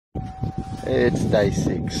It's day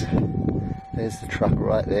 6. There's the truck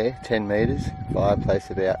right there, 10 metres, fireplace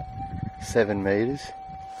about 7 metres.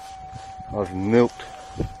 I've milked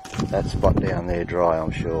that spot down there dry,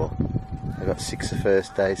 I'm sure. I got 6 the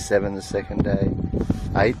first day, 7 the second day,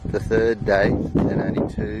 8 the third day, and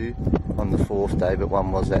only 2 on the 4th day, but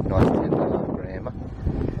one was that nice 10.5 grammer.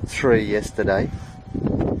 3 yesterday,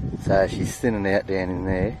 so she's thinning out down in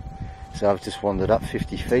there. So I've just wandered up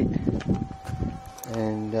 50 feet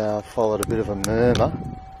and followed a bit of a murmur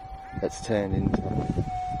that's turned into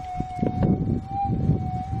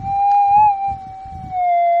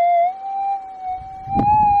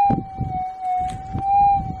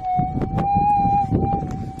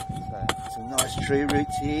some nice tree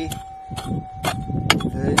roots here,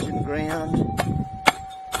 virgin ground.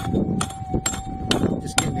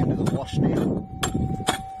 Just getting into the wash now.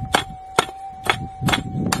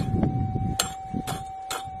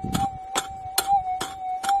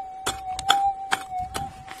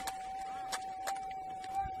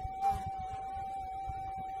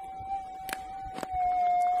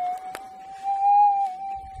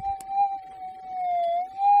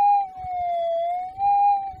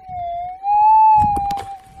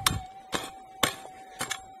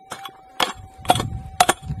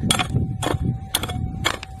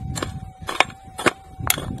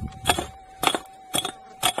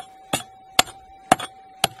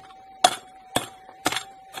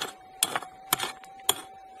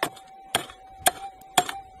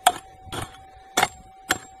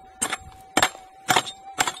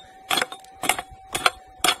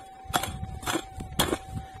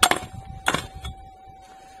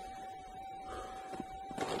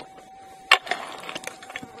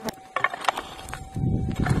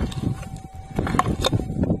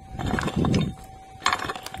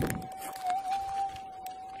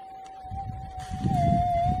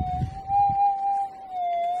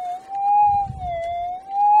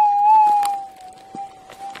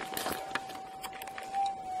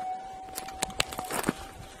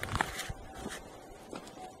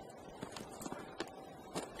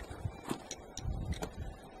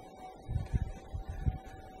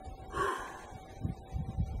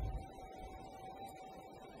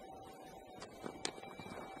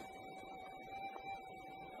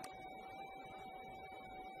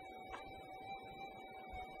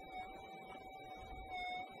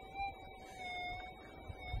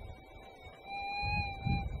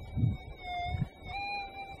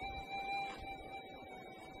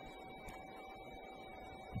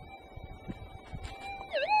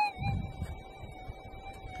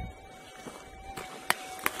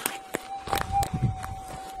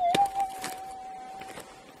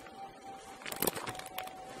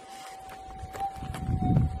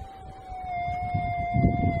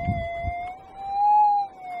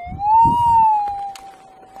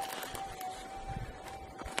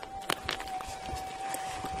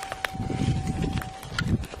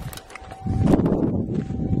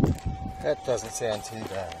 That doesn't sound too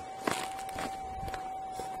bad.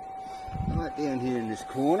 Right down here in this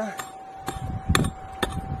corner.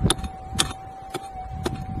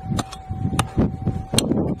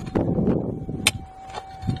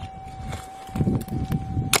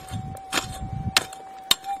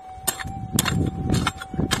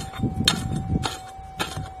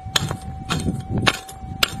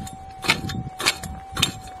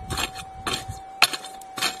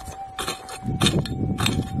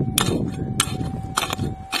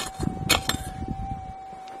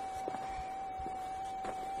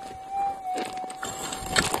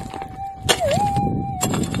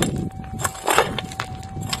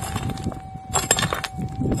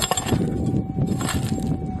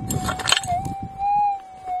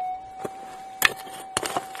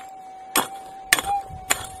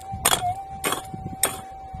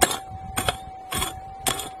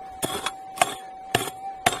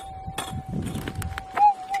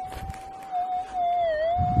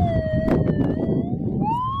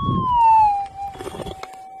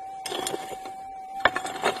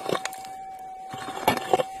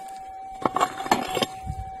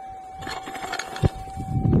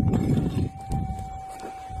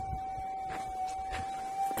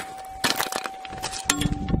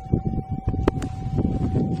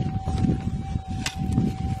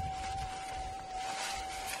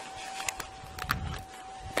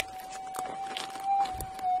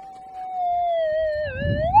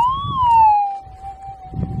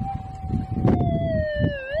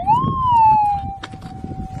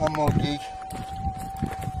 One more gig.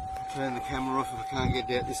 I'll turn the camera off if I can't get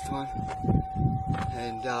out this time,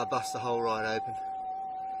 and bust the hole right open,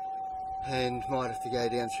 and might have to go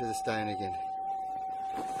down through the stone again.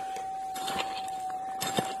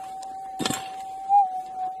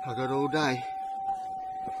 I got all day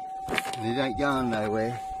and it ain't going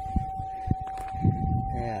nowhere.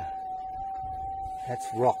 Now,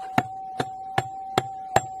 that's rock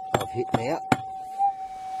I've hit now.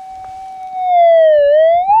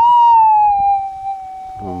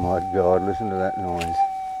 Oh my God, listen to that noise.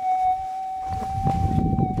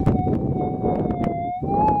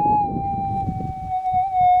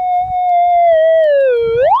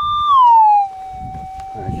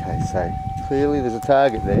 Okay, so clearly there's a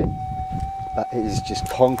target there, but it is just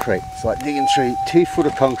concrete. It's like digging through 2 foot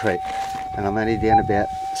of concrete, and I'm only down about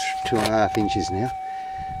 2.5 inches now.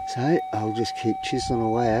 So I'll just keep chiseling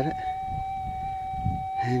away at it,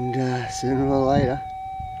 and sooner or later,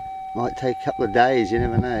 might take a couple of days, you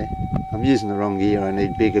never know. I'm using the wrong gear. I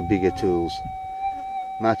need bigger tools.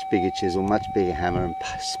 Much bigger chisel, much bigger hammer, and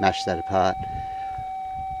smash that apart.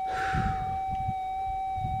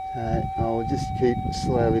 So I'll just keep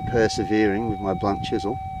slowly persevering with my blunt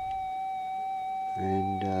chisel,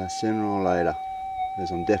 and sooner or later,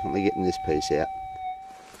 because I'm definitely getting this piece out.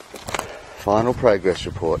 Final progress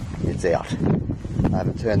report, it's out. I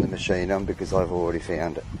haven't turned the machine on because I've already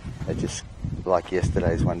found it. It just, like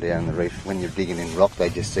yesterday's one down the reef, when you're digging in rock, they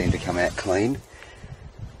just seem to come out clean.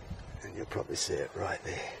 And you'll probably see it right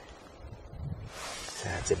there. So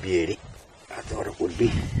it's a beauty. I thought it would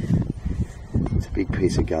be. It's a big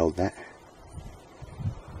piece of gold, that.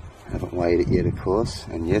 I haven't weighed it yet, of course.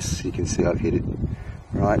 And yes, you can see I've hit it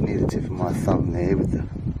right near the tip of my thumb there with the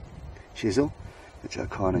chisel, which I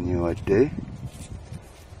kind of knew I'd do.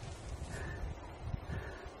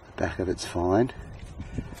 The back of it's fine.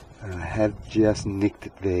 And I have just nicked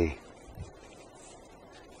it there.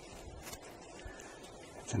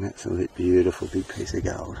 It's an absolute beautiful big piece of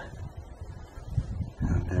gold.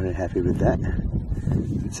 I'm very happy with that.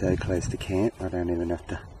 It's so close to camp, I don't even have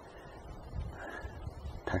to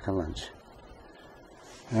pack a lunch.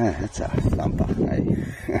 Ah, that's a thumper,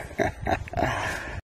 hey.